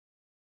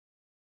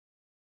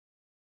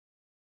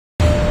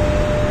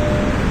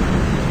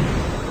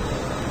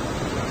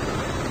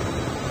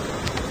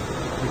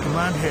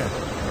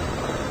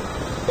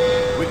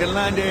can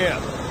land here.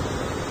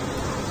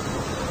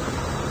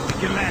 We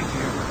can land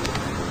here.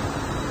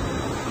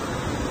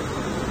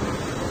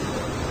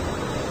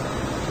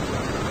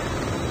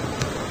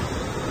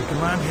 We can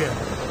land here.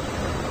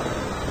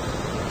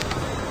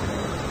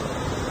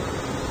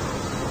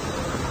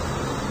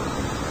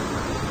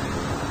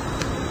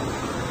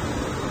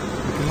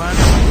 We can land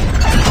here.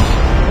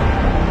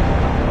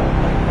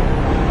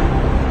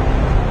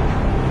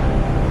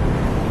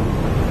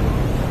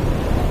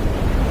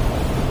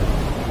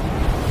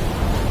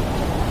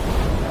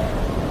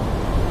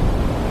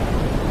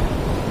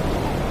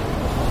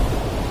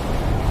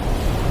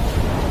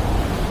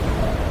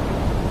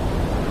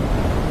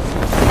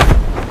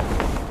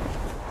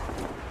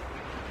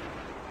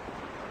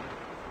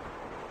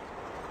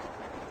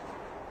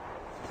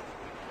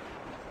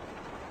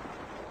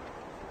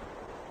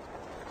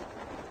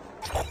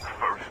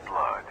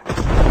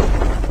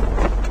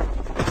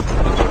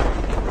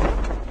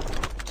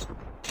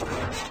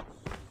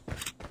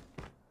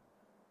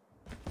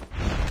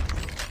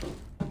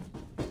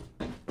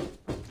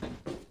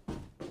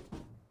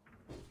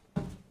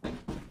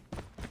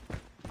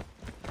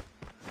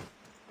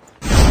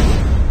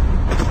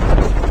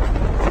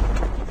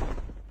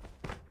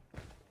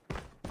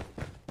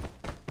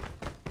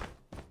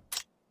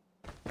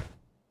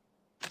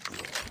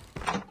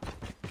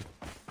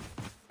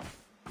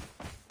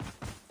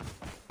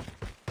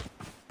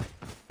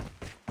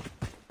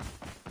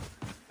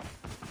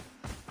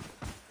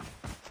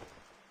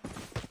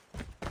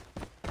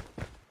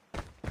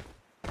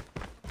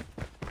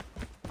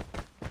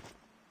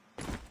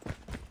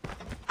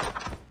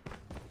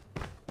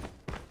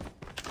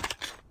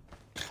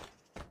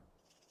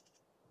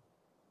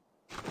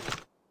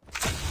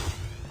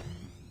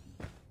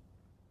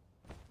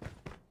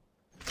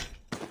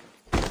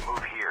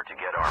 To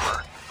get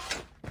armor.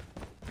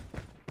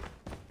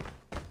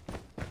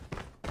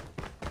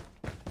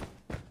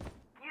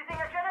 Using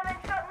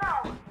adrenaline shot now.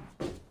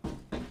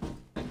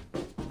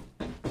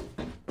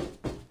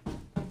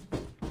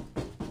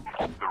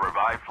 The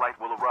revived flight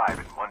will arrive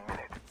in 1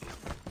 minute.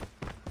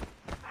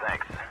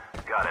 Thanks.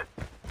 Got it.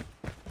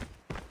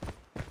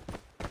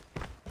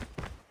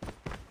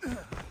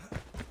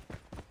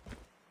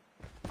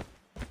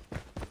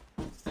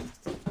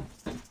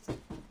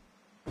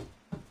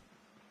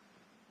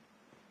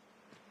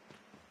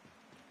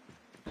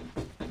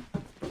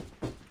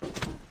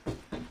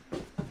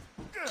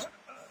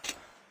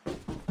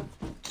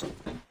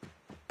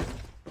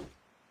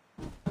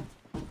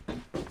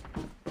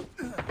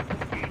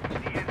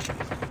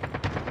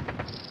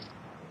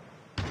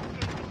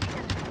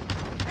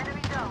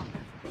 Enemy down.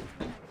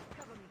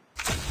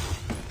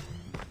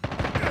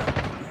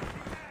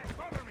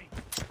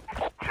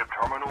 Chip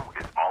terminal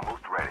is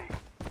almost ready.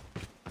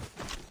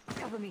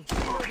 Cover me.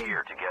 Move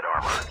here to get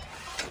armor.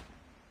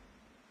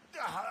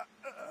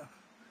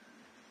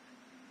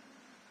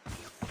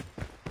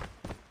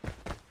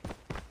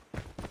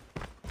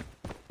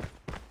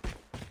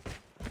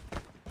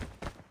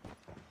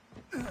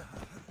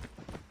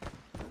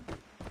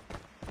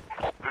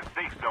 The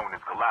safe zone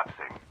is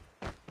collapsing.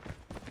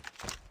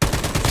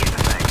 Get the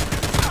thing.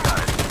 Got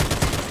it.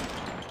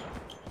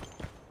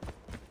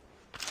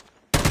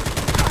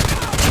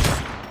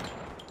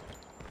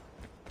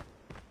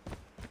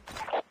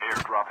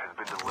 Airdrop has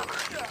been delivered.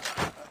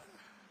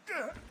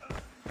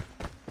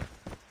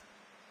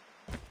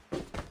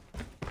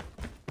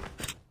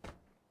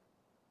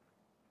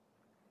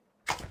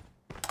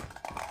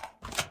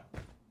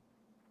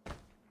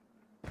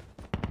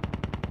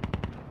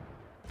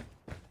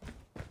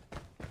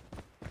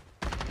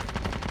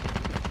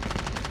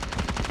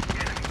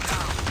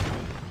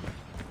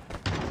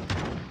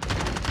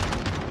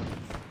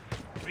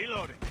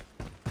 Reloading.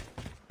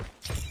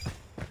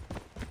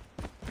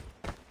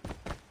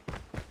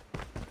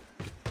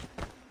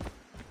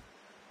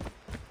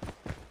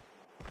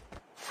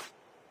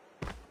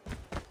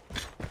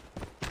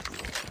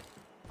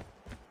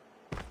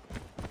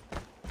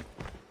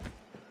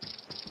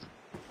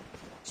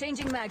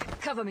 Changing mag.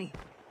 Cover me.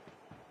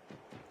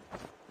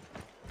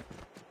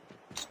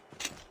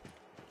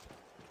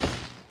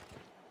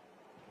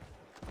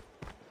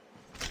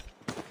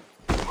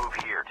 Move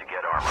here to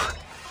get armor.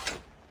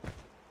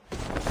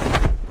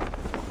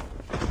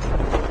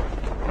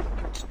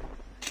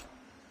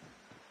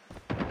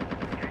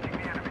 Engaging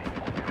the enemy.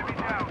 Enemy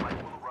down. Flight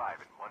will arrive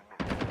in 1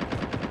 minute.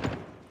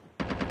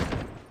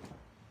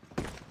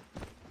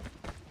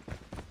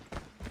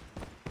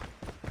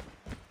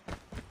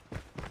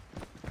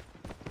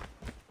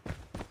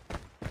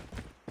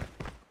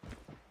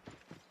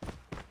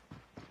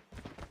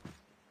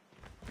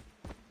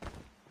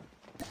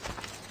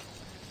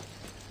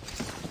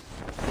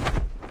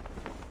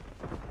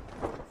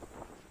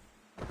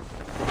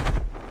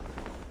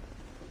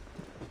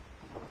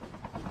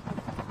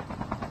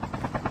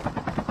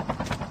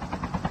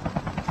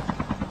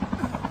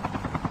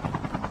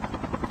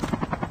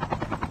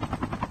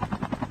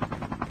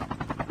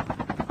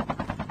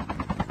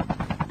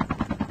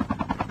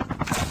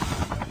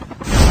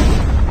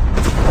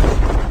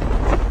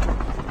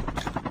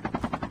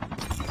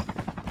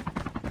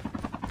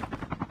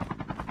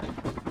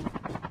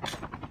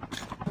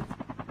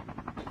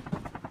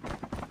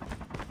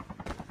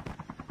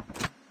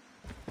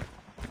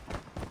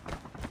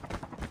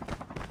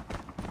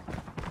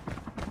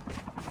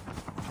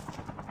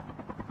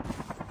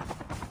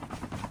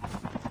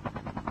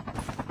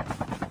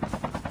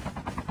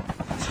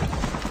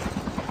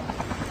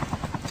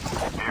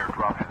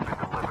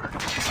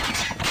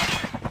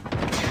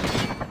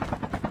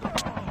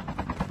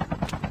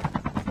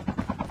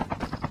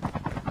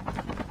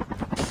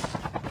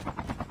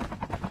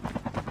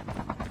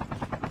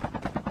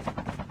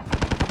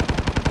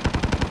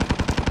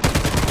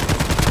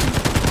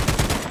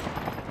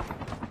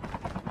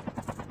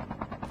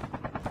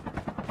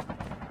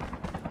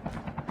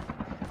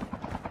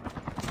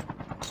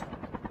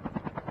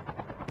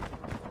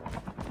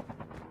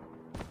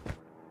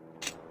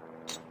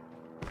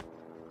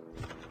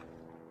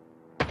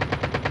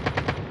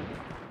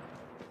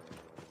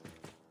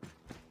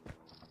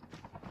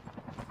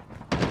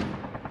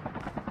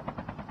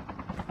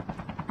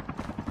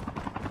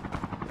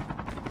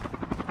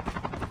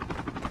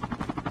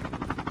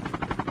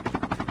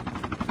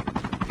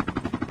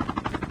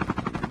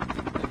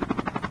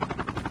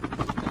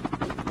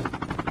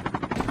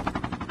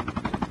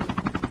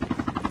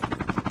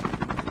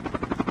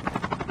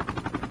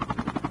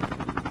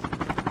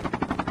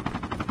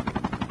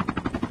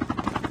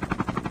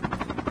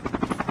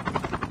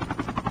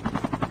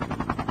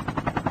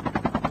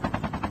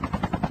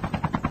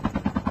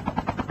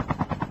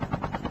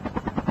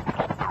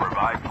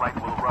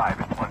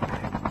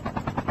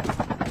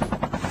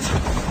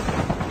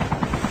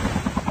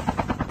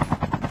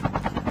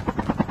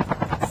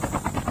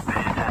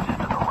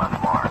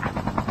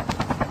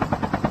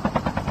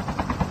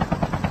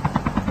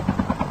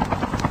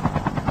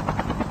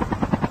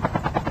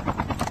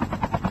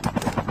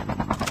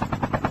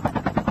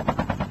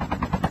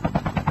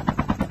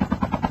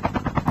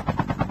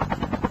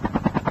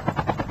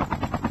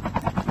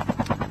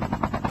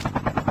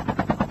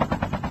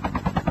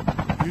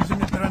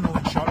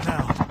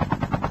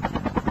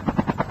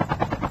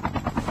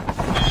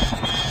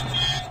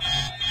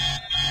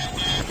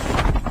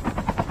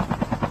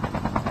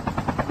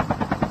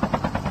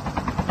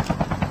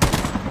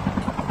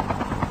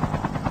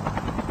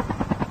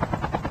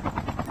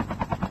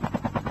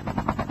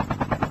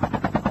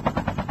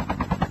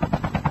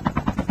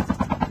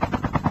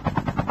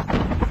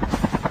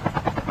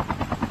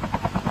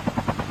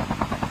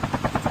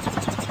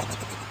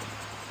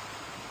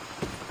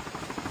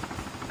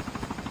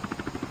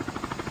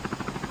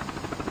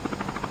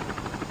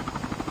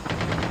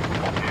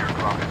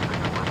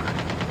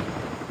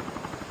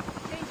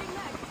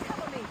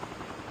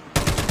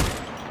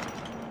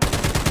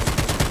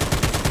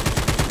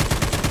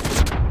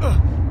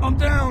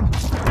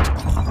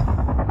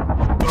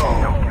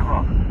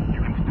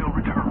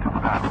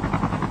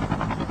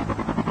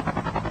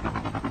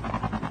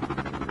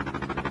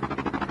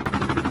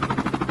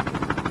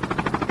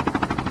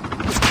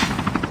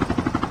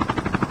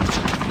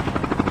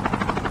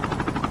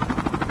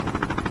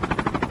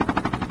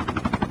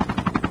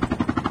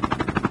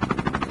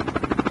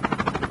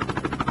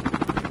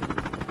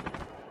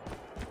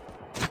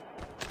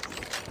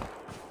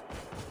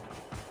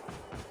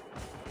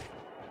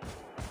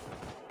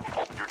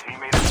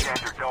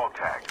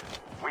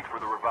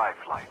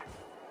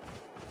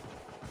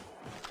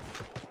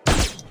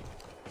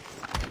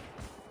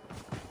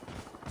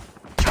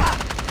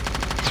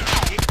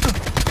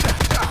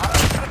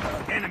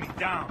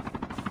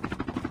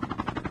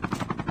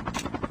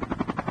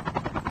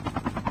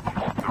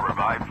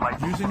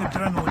 Using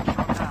adrenaline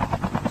shot now.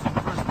 Using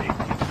first aid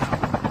kit now.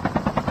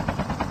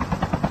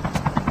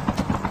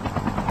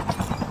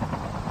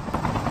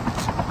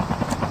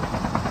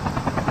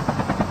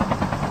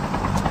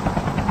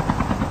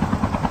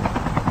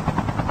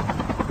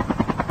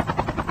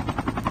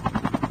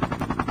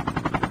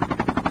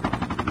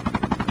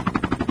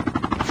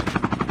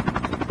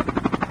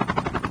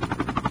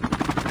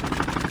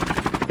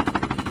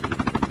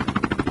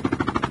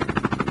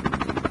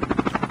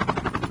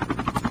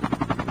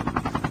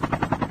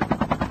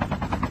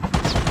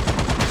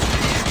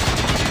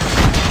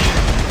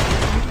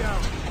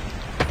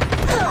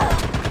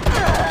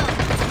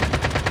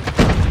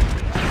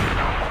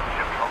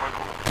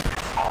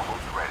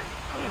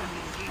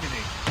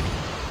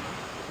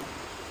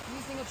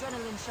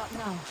 Adrenaline shot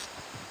now.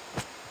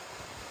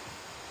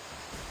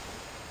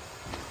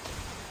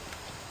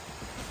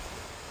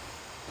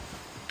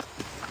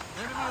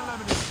 Enemy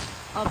eliminated.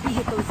 Our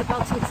vehicle is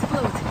about to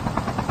explode.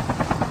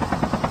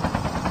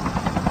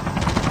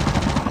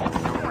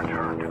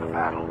 Return to the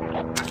battle.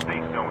 The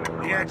safe zone is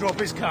The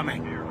airdrop is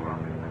coming.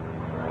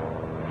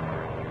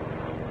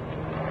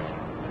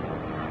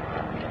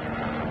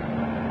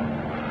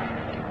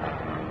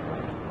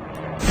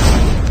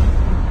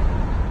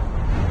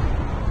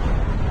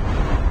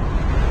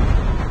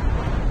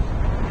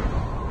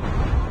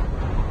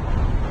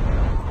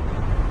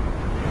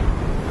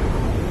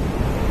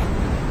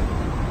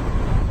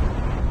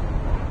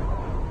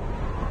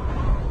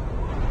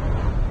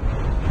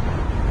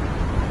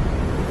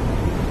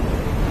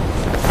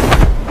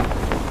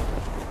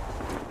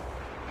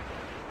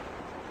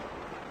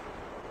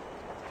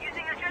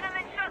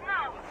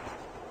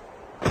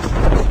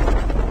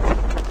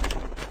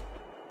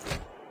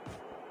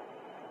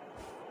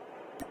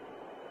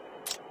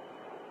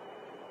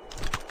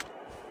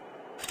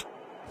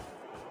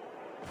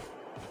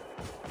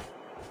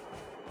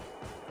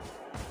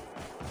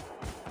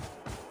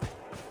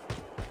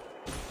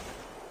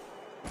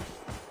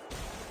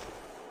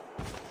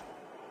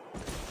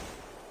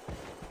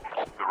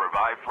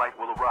 Flight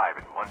will arrive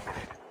in 1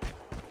 minute.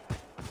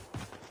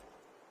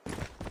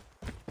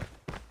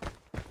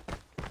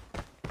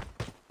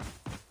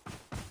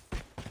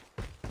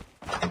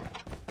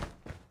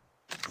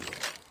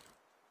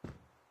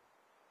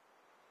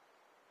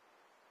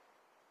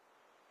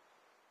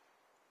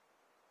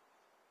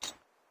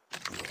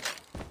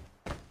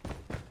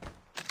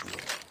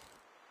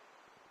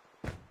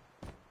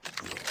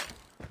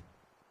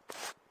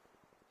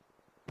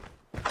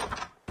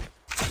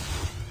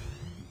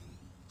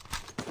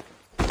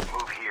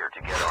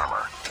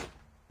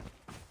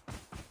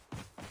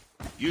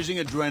 Using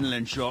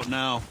adrenaline shot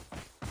now.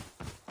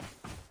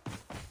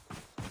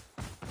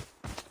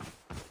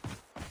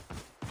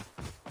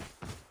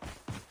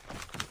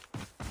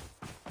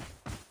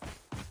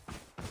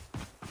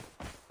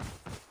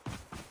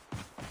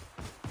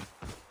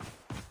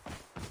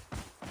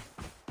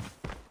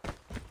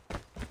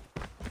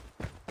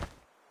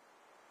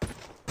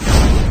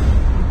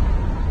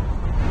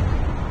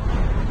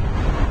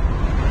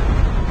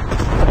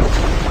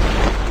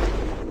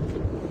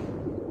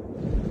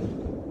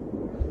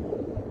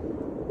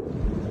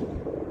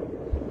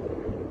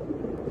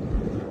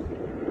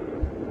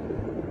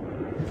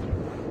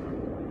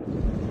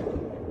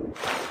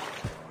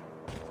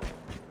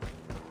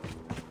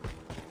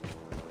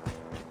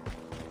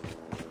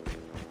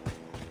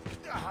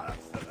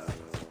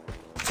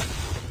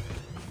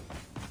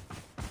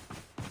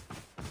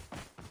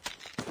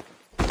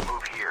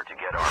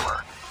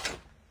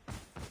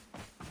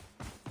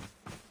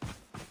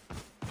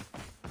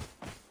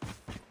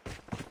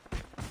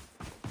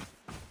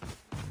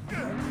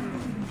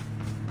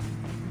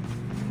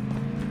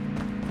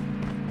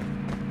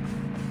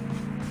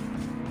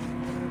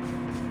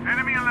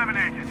 Enemy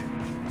eliminated.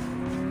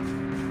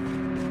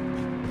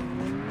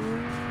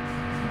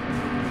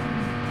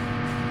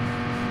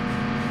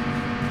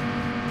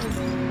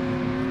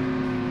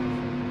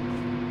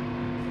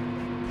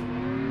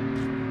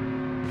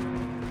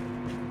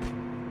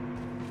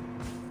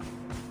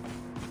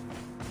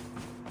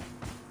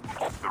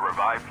 The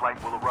revived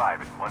flight will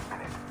arrive in 1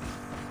 minute.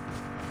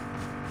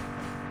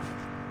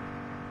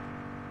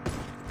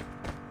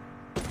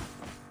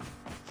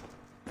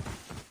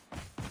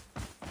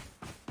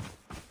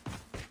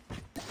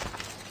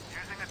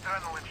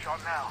 Adrenaline shot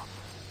now.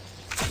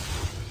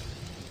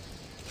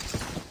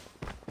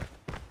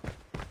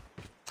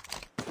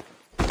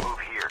 Move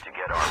here to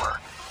get armor.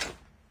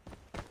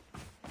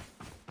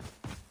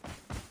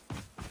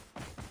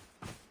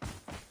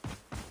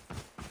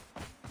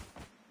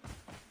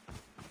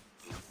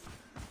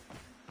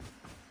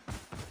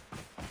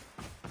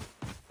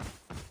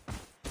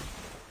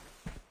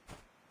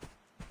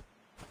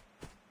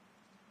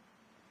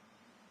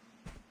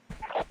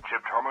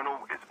 Chip terminal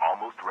is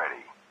almost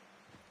ready.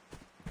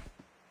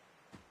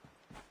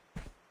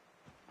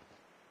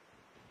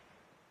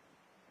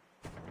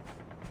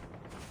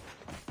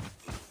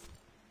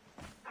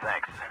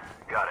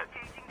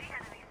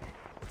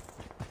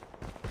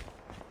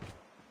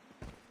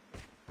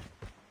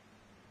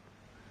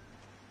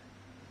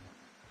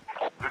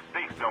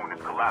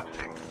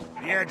 posting.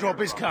 The airdrop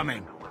is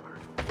coming.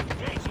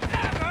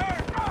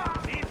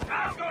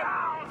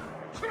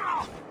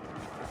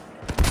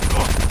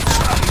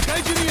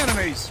 Engaging the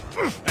enemies.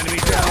 Enemy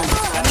down.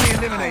 Enemy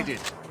eliminated.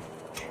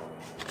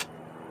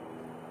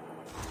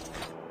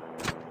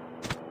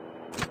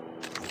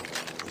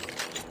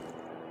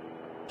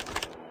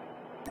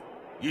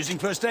 Using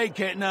first aid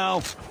kit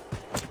now.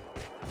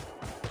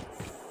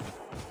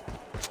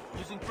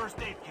 Using first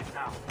aid kit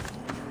now.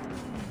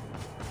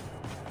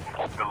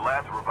 The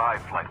last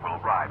revive flight will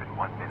arrive in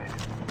 1 minute.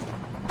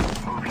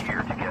 Move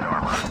here to get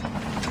armor.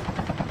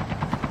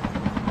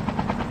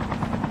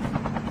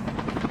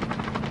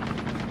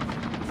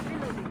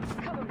 Reloading.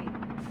 Cover me.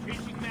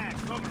 Changing mag.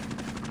 Cover.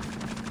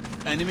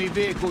 Enemy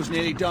vehicle's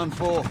nearly done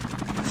for.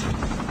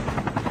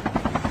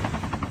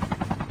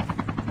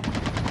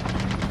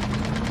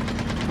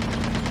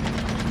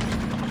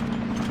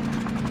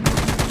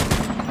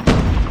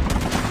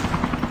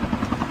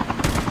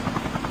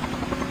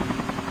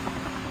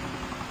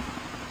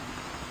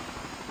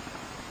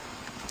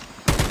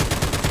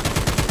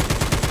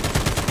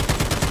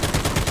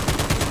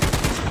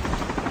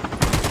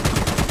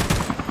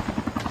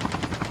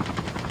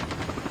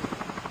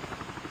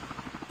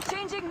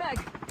 Changing mag.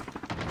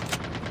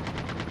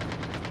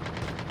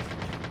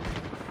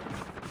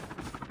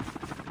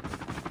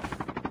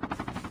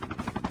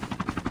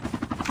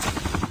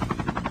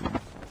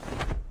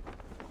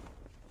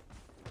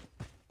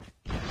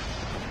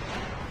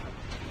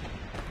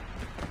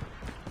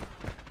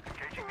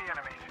 Engaging the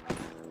enemies.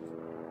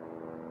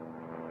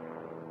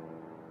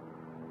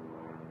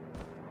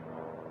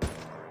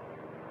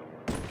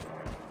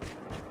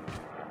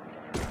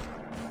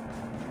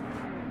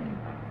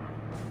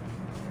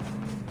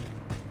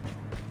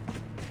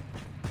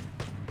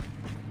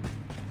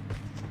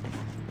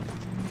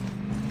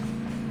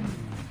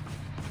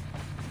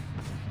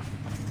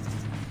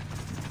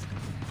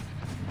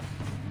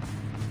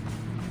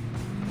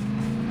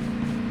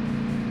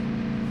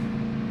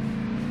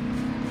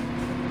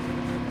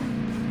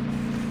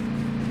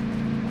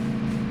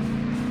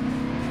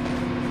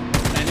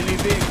 Enemy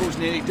vehicle's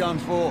nearly done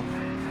for.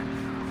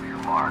 Your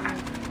mark.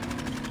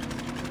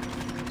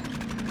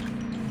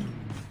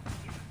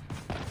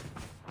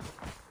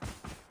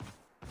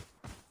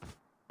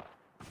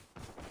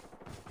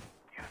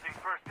 Using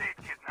first aid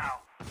kit now.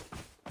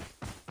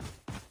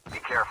 Be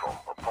careful,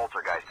 a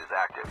poltergeist is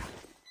active.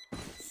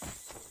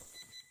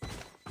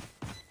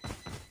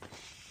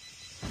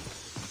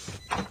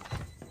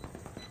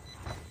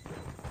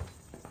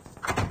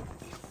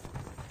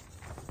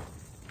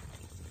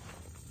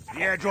 The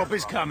airdrop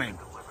is coming.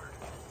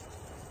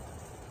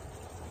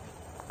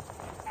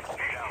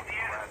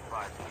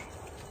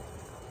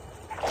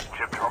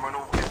 Chip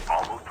terminal